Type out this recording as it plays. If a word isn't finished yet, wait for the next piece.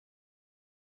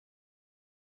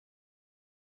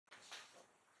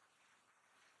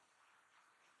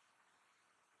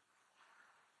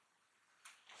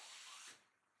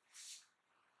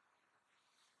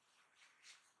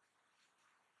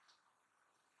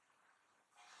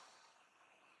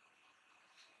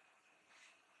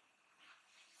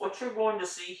What you're going to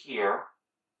see here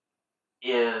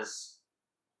is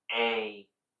a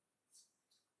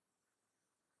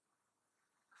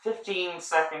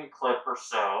 15-second clip or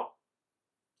so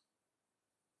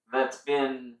that's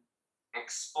been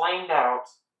explained out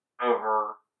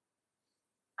over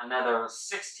another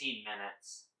 16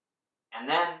 minutes, and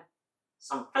then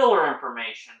some filler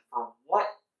information for what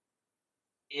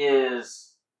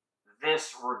is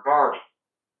this regarding.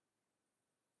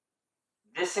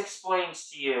 This explains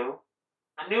to you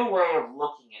a new way of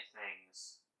looking at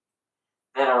things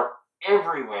that are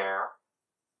everywhere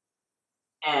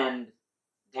and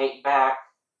date back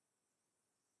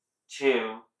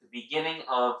to the beginning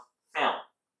of film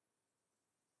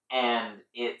and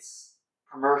its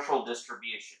commercial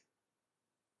distribution.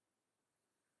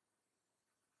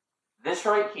 This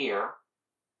right here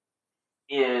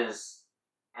is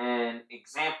an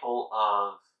example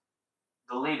of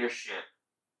the leadership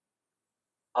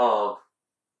of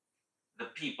the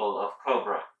people of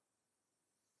Cobra.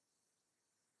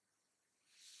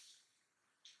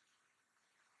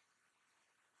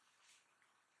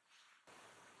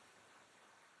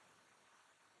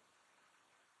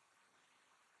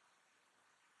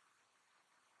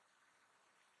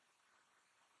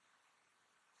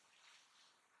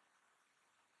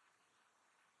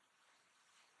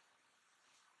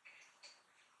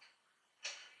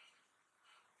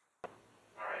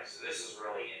 Alright, so this is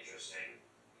really interesting.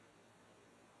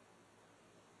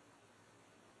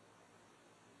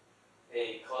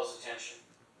 Pay close attention.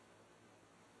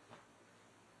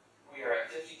 We are at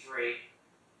 53:09,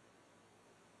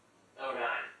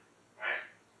 right?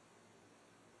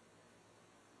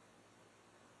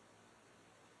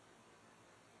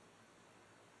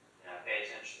 Now pay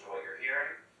attention to what you're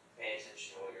hearing, pay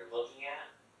attention to what you're looking at,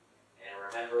 and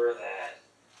remember that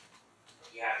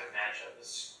you have to match up the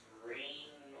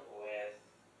screen with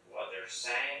what they're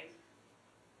saying,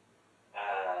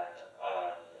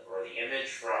 or the image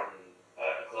from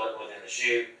a clip within the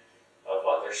shoot of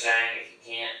what they're saying. If you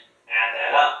can't add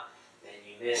that up, then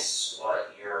you miss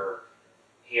what you're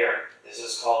hearing. This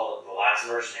is called The Last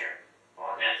Mercenary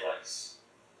on Netflix.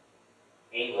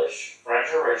 English,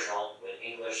 French original with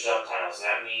English subtitles.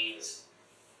 That means,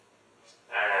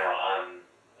 I don't know,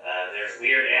 there's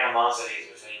weird animosities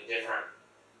between different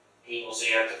people, so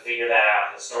you have to figure that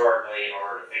out historically in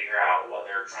order to figure out what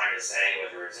they're trying to say,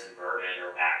 whether it's inverted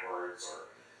or backwards or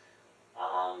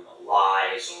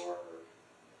lies or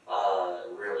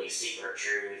really secret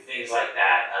truth, things like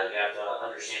that. You have to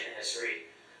understand the history.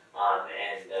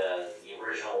 And the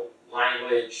original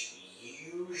language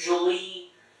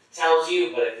usually tells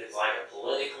you, but if it's like a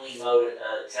politically motive,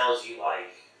 tells you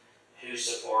like who's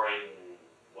supporting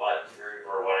what group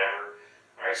or whatever.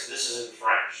 Alright, so this is in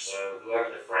French, so whoever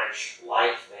the French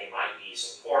like, they might be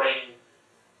supporting.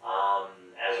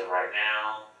 As of right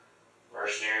now,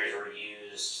 mercenaries were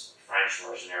used, French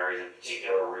mercenaries in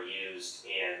particular were used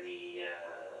in the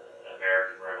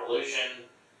American Revolution.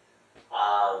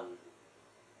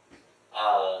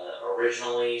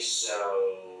 Originally,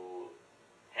 so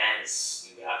hence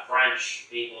you got French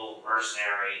people,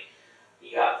 mercenary.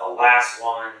 You got the last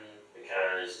one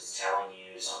because it's telling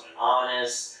you something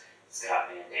ominous. It's got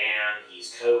Van Damme,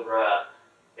 he's Cobra,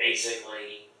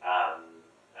 basically. I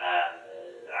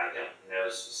don't know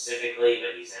specifically,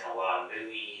 but he's in a lot of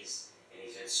movies, and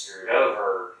he's been screwed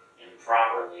over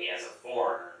improperly as a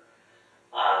foreigner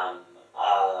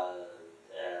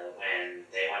when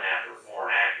they went after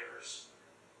foreign actors.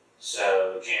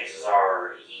 So chances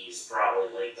are he's probably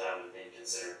linked up and been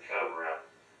considered Cobra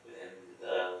within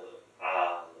the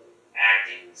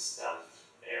acting stuff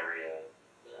area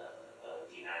of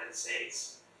the United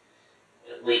States,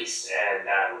 at least, and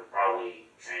that would probably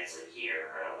translate here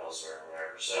or elsewhere or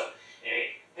whatever. So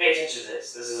anyway, pay attention to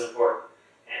this. This is important.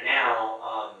 And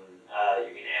now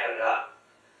you can add it up.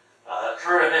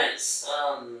 Current events.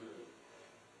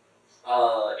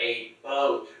 A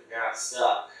boat got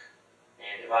stuck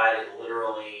and divided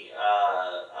literally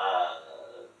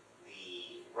the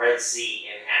Red Sea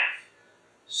in half.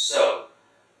 So,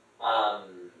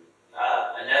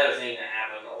 another thing that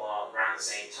happened around the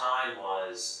same time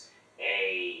was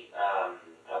a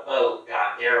boat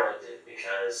got derelicted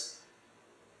because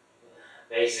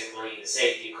basically the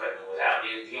safety equipment was out.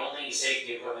 The only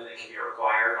safety equipment that can be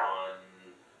required on,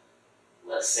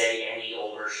 let's say, any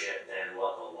older ship than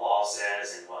what the law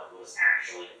says and what was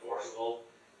actually enforceable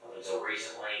up until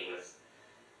recently with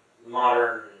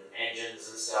modern engines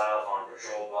and stuff on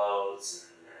patrol boats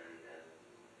and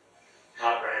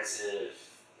comprehensive,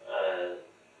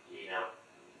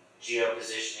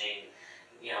 geo-positioning.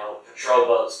 Patrol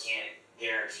boats can't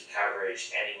guarantee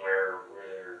coverage anywhere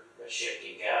where a ship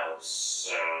can go.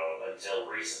 So until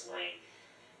recently,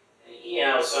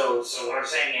 so what I'm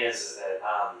saying is that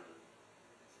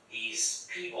these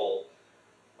people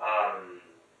um,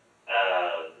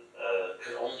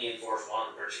 could only enforce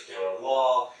one particular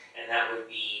law, and that would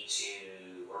be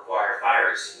to require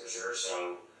fire extinguishers,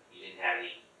 so you didn't have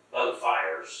any boat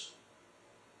fires,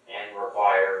 and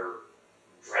require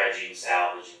dredging,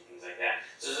 salvaging, things like that.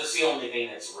 So that's the only thing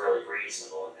that's really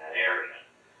reasonable in that area.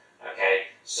 Okay,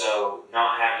 so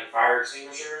not having fire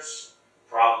extinguishers,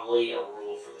 probably a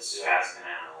rule for the Suez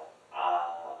Canal,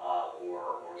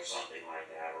 or something like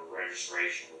that, or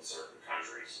registration with certain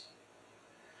countries.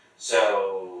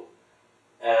 So,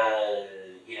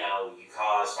 you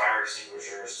cause fire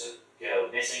extinguishers to go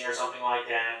missing or something like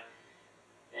that,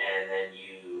 and then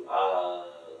you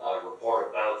report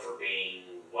a boat for being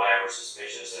whatever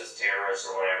suspicious as terrorist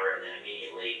or whatever, and then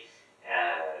immediately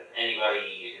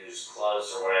anybody who's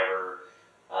close or whatever,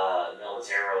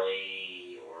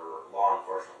 militarily or law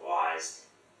enforcement wise,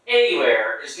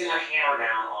 anywhere is going to hammer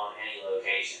down on any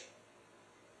location.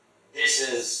 This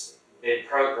has been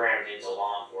programmed into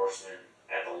law enforcement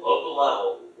at the local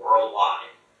level worldwide.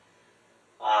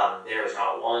 There is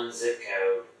not one zip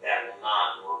code that will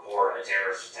not report a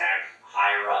terrorist attack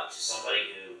higher up to somebody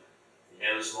who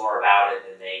knows more about it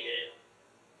than they do.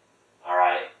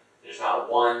 Alright? There's not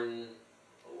one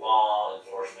law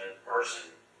enforcement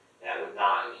person that would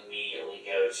not immediately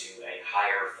go to a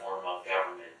higher form of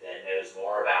government that knows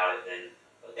more about it than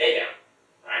what they do.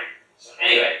 Right? So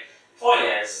anyway, the point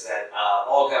is that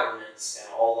all governments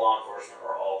and all law enforcement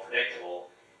are all predictable,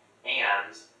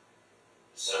 and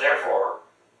so therefore,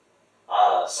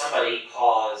 somebody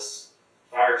caused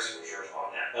fire extinguishers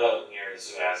on that boat near the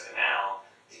Suez Canal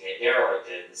to get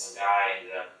derelicted, and some guy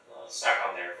ended up stuck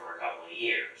on there for a couple of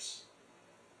years.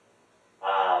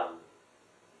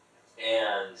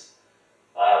 And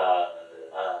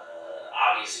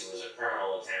obviously was a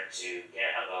criminal attempt to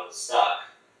get a boat stuck.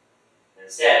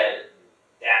 Instead,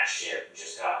 that ship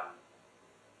just got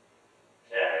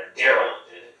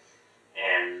derelicted,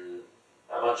 and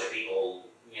a bunch of people,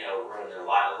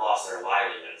 lost their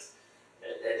livelihoods.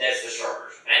 That's the short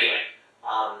version. Anyway,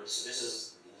 so this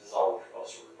is all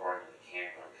also recording on the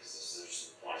camera because there's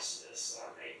some points to this that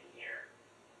I'm making here.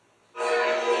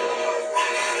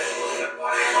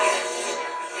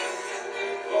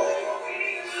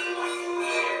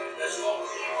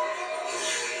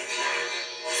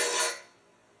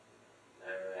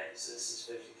 Alright, so this is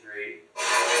 53.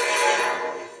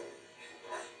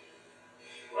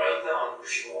 Well done,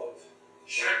 Bushwold.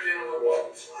 Champion of the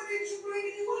world. Why didn't you bring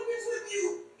any weapons with you?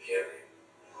 Killing.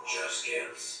 Just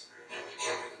kills.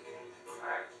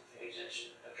 Alright, pay attention.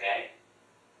 Okay.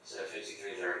 So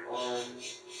 5331.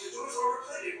 The doors are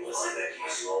repleted. We'll find that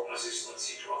case your position on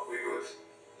C12. We're good.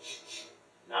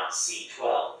 Not C12,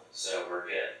 so we're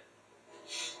good.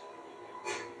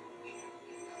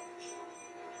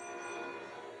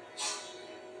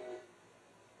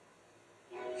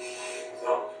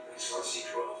 No, it's not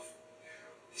C12.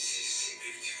 This is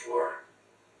C54.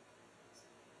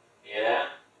 Yeah?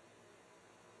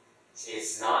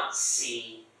 It's not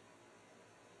C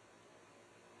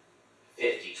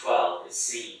 5012, it's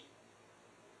C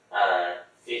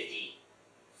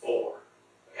 54.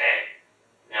 Okay?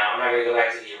 Now I'm not gonna go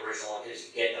back to the original one because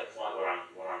you get the point what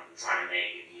I'm trying to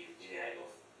make. If you do that,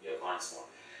 you'll find some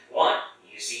more. One,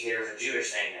 you see there's a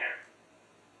Jewish thing there.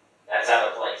 That's out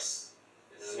of place.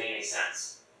 It doesn't make any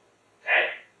sense. Okay?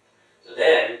 So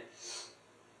then,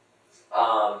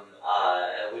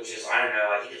 which is, I don't know,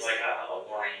 I think it's like a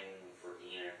warning for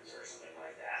demons or something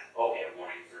like that. Okay, a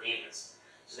warning for demons.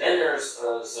 So then there's,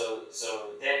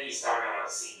 so then he's talking about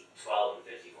C12 and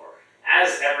 54.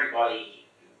 As everybody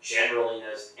who generally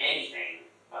knows anything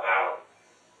about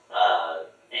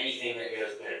anything that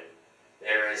goes boom,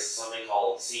 there is something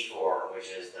called C4, which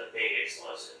is the big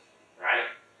explosive, right?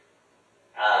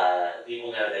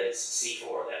 People know that it's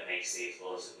C4 that makes the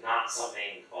explosive, not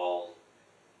something called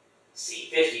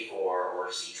C54 or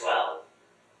C12.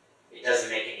 It doesn't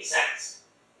make any sense,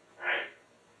 right?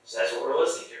 So that's what we're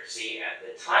listening to. See,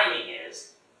 the timing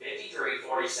is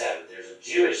 53:47. There's a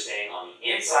Jewish thing on the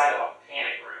inside of a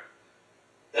panic room.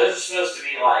 Those are supposed to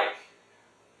be like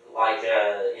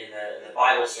in the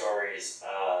Bible stories,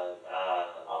 a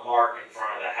mark in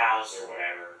front of the house or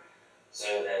whatever,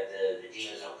 so that the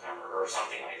demons don't come, or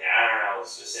something like that. I don't know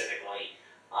specifically.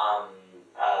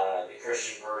 The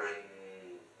Christian version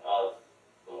of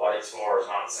what it's for is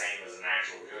not the same as an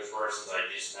actual Jewish person's. I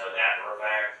just know that for a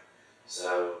fact.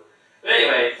 So, but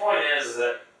anyway, the point is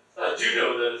that I do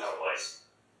know that it's out of place.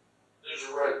 There's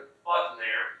a red button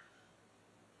there.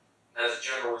 That's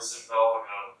generally symbolic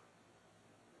of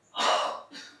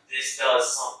this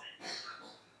does something.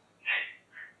 Okay?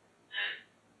 And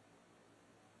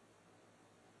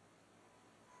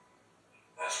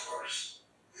That's worse.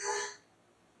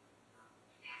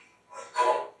 Come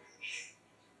on.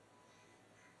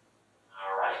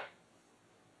 alright.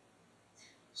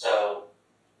 So,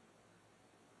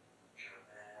 go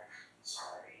back.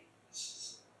 Sorry. This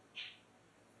is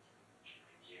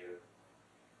you.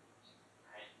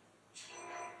 Right?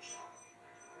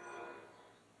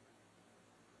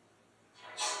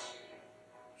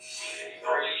 C53,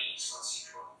 It's not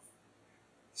C12.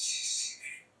 C4.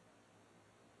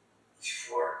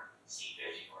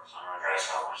 C54. So I'm going to try to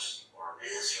spell my C4.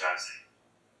 Let's see what I'm saying.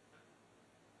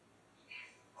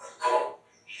 Come on.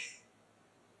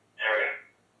 There we go.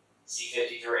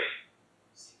 C53.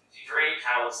 C53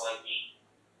 kind of looks like me.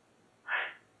 Right?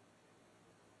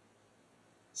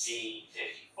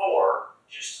 C54,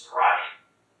 just to the right.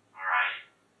 Alright?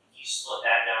 If you split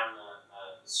that down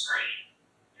the screen,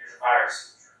 there's a fire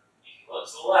extinguisher. If you look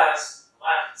to the left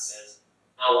it says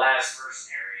the last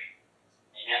mercenary,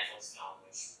 a Netflix film,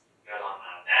 which goes on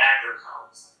now. That actor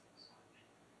comes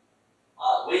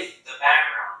with the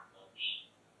background of me.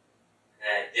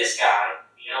 And this guy,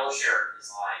 the yellow shirt,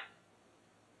 is like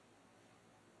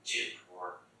Duke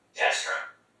or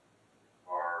Destrova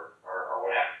or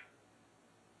whatever.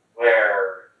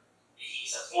 Where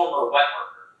he's a former wet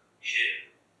worker who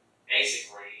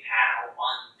basically had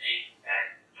one thing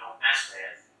that you don't mess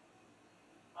with,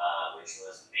 which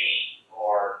was me,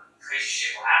 or crazy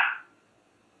shit will happen,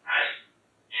 right?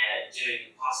 And doing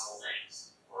impossible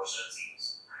things, or so it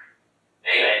seems, right?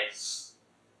 Anyway,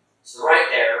 so right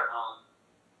there,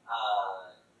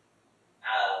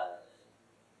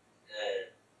 the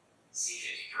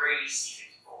C53,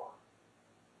 C54,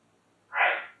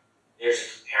 right? There's a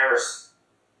comparison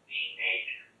being made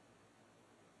there.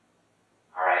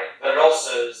 Alright, but it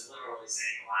also is literally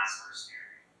saying the last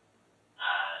mercenary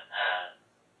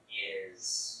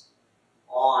is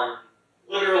on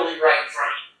literally right in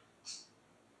front of you.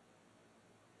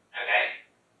 Okay?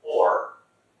 Or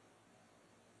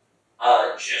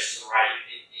just to the right.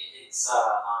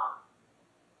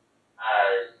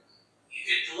 You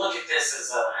could look at this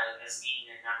as meaning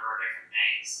a number of different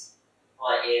things,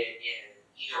 but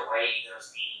either way, those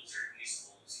meanings are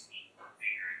useful to people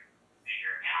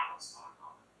figuring out what's going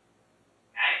on.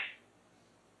 Okay?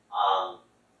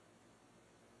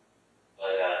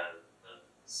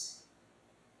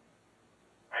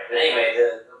 Right. But anyway,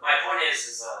 my point is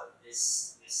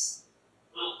this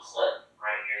little clip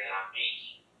right here that I'm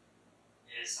making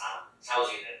is tells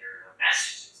you that there's a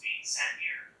message that's being sent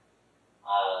here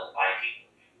by people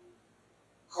who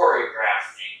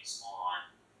choreograph things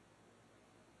on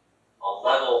a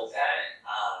level that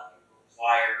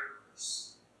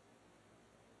requires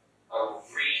a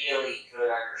really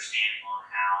good understanding on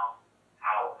how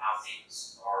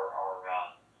things are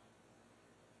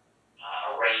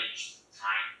arranged in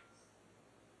time.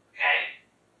 Okay?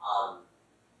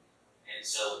 And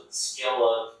so the skill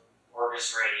of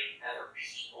orchestrating other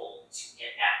people to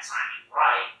get that timing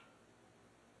right,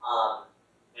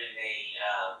 when they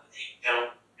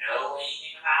don't know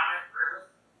anything about it really,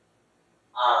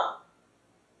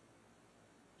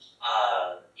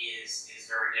 is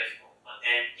very difficult. But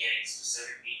then getting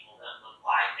specific people that look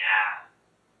like that,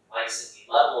 like I said, the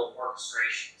level of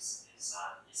orchestration is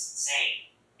insane,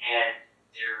 and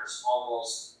there's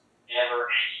almost never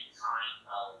any kind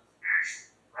of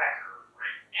actual record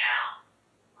written down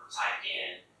or typed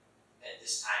in that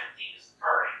this kind of thing is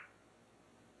occurring.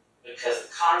 Because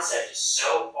the concept is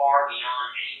so far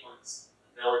beyond anyone's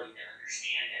ability to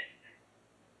understand anything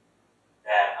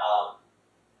that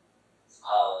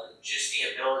just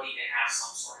the ability to have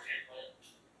some sort of input to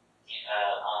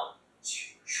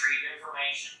retrieve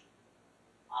information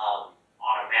on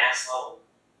a mass level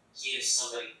gives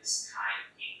somebody this kind of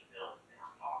capability that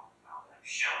I'm talking about, that I'm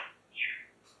showing here.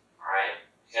 Alright?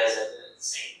 Because at the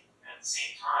same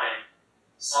time,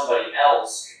 somebody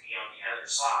else could be on the other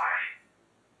side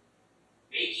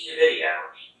making a video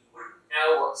and you wouldn't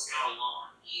know what's going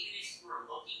on, even if you were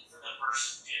looking for the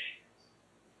person doing it.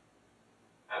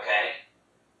 Okay?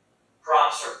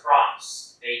 Props are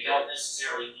props. They don't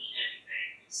necessarily mean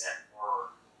anything except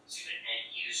for to an end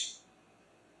user.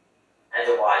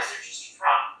 Otherwise, they're just a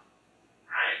prop.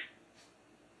 Right?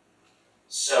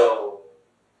 So,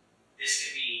 this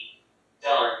could be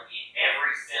done in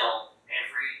every film,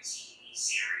 every TV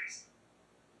series,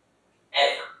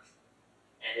 ever.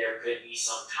 And there could be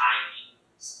some timing,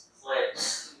 some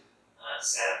clips, a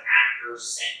set of actors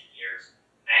sent years in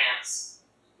advance.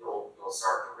 You'll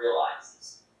start to realize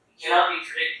this. It cannot be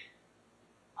predicted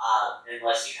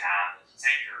unless you have a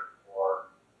detector or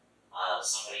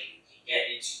somebody who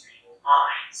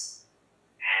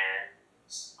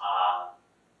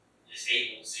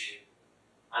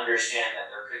understand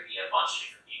that there could be a bunch of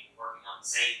different people working on the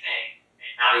same thing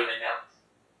and not even know it.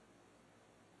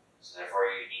 So therefore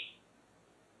you need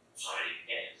somebody to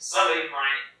get into somebody's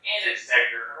mind and a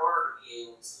detector in order to be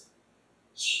able to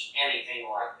keep anything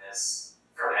like this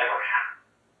from ever happening.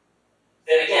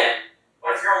 Then again,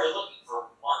 what if you're only looking for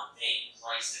one thing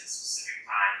placed at a specific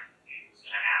time and you knew it was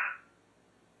going to happen?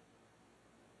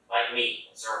 Like me,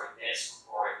 observing this,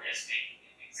 recording this, making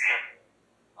an example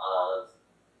of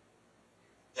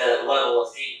the level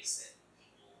of things that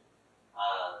people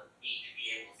need to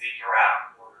be able to figure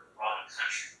out in order to run a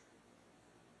country.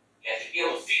 You have to be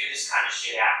able to figure this kind of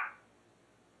shit out.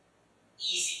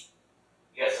 Easy.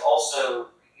 You have to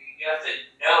also, you have to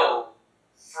know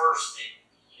first that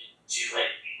you didn't do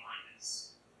anything like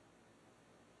this.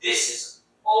 This is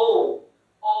old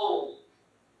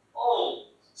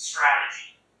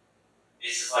strategy.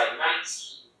 This is like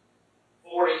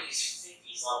 1940s,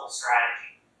 50s level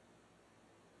strategy.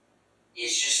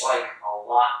 It's just like a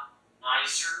lot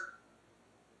nicer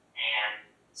and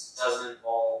doesn't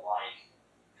involve like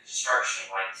the destruction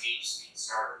of like tapes being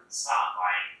started and stopped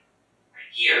by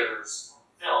years on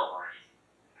film or anything.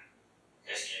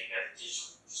 Because you got the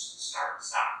digital just start and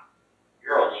stop.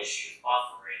 Your only issue is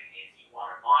buffering if you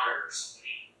want to monitor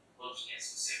somebody looking at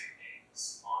specific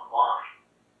things online.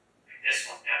 And this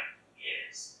one definitely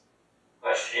is. The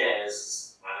question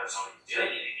is whether somebody's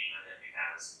doing anything with it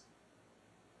because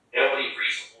nobody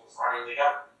reasonable is running the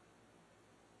government.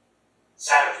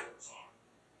 Saboteurs are.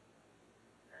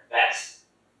 And that's.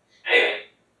 Anyway,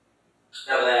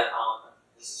 enough of that.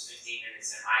 This is 15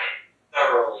 minutes and I have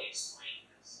thoroughly explained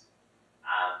this.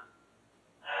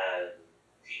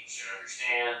 People should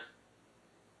understand.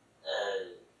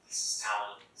 This is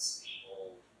telling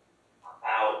people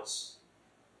about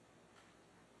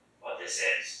what this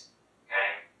is.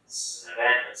 Okay? This is an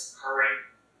event that's occurring.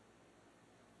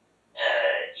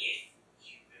 If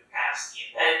you move past the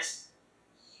event,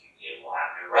 it will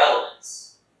have no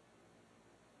relevance.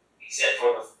 Except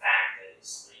for the fact that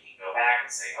somebody can go back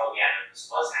and say, oh yeah, no, this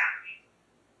was happening.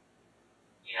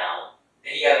 You know?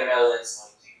 Then you gotta know that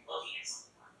somebody's looking at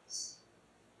something like this.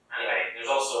 Anyway,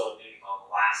 there's also a movie called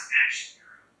The Last Action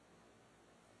Hero.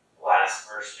 The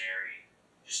Last Mercenary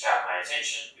just got my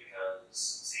attention because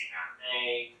same kind of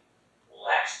thing. Old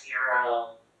action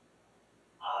hero.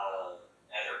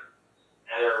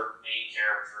 Another main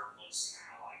character looks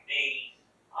kind of like me,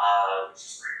 which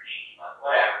is pretty neat, but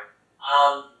whatever.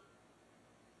 And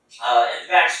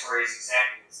the backstory is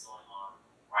exactly what's going on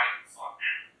right the fuck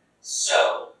now.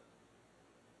 So,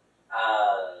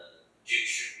 Duke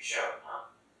should be showing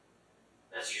up.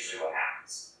 That's usually what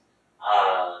happens.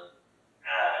 And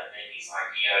he's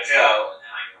like, yo, Joe, and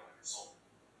then I go Winter Soldier.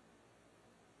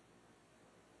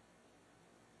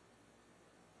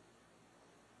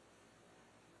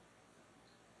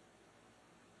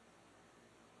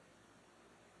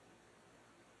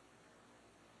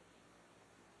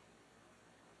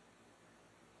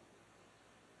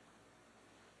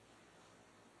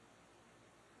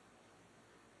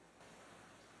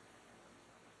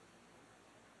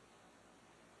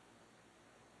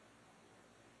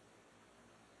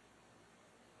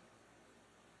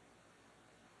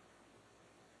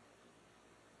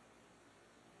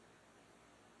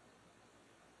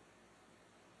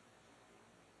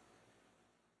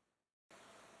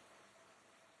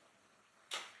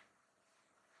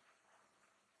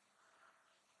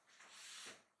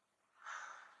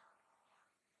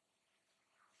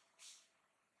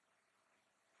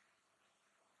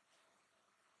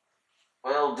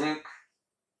 Well, Duke,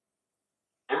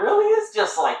 it really is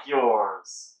just like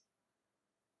yours.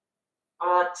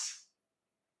 But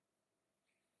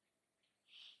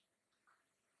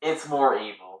it's more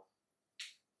evil.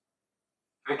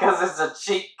 Because it's a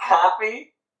cheap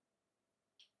copy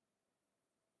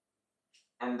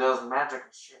and does magic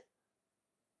and shit.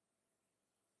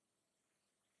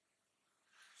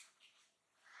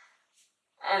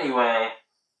 Anyway,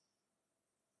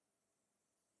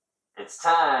 it's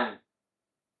time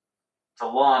to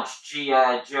launch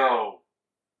G.I. Joe.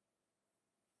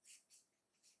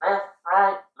 Left,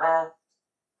 right, left,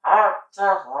 heart to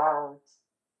heart.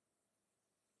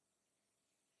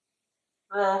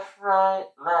 Left, right,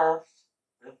 left,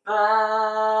 the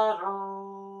battle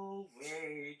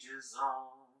wages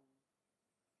on.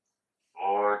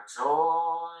 For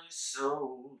toy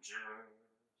soldier.